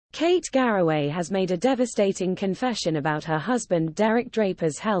Kate Garraway has made a devastating confession about her husband Derek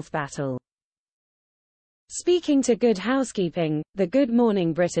Draper's health battle. Speaking to Good Housekeeping, the Good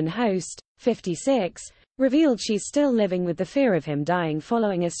Morning Britain host, 56, revealed she's still living with the fear of him dying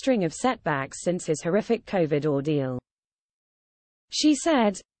following a string of setbacks since his horrific COVID ordeal. She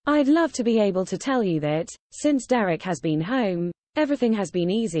said, "I'd love to be able to tell you that, since Derek has been home, everything has been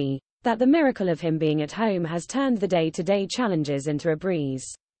easy, that the miracle of him being at home has turned the day-to-day challenges into a breeze.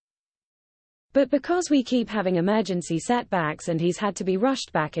 But because we keep having emergency setbacks and he's had to be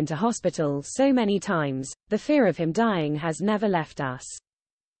rushed back into hospital so many times, the fear of him dying has never left us.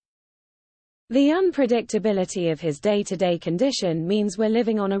 The unpredictability of his day-to-day condition means we're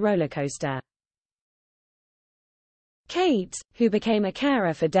living on a roller coaster." Kate, who became a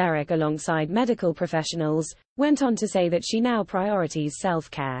carer for Derek alongside medical professionals, went on to say that she now prioritizes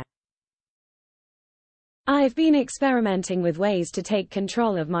self-care. "I've been experimenting with ways to take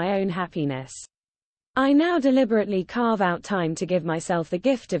control of my own happiness. I now deliberately carve out time to give myself the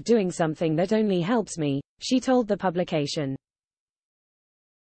gift of doing something that only helps me," she told the publication.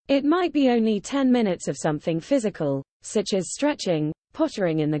 "It might be only 10 minutes of something physical, such as stretching,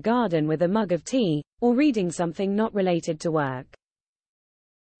 pottering in the garden with a mug of tea, or reading something not related to work.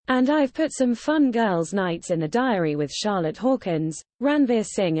 And I've put some fun girls' nights in the diary with Charlotte Hawkins, Ranveer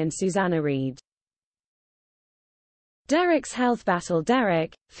Singh and Susanna Reid." Derek's health battle.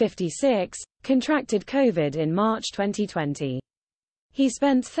 Derek, 56, contracted COVID in March 2020. He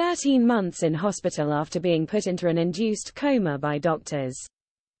spent 13 months in hospital after being put into an induced coma by doctors.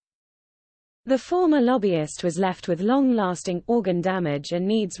 The former lobbyist was left with long-lasting organ damage and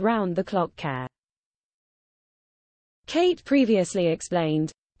needs round-the-clock care. Kate previously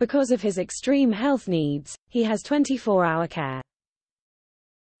explained, because of his extreme health needs, he has 24-hour care.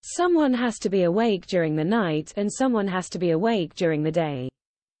 "Someone has to be awake during the night and someone has to be awake during the day."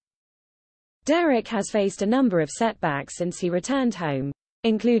 Derek has faced a number of setbacks since he returned home,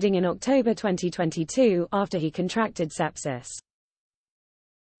 including in October 2022 after he contracted sepsis.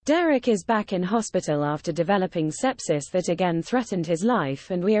 "Derek is back in hospital after developing sepsis that again threatened his life,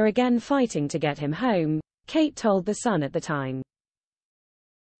 and we are again fighting to get him home," Kate told The Sun at the time.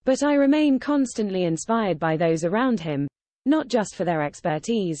 "But I remain constantly inspired by those around him, not just for their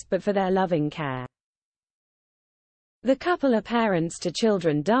expertise but for their loving care." The couple are parents to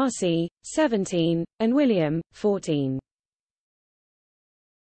children Darcy, 17, and William, 14.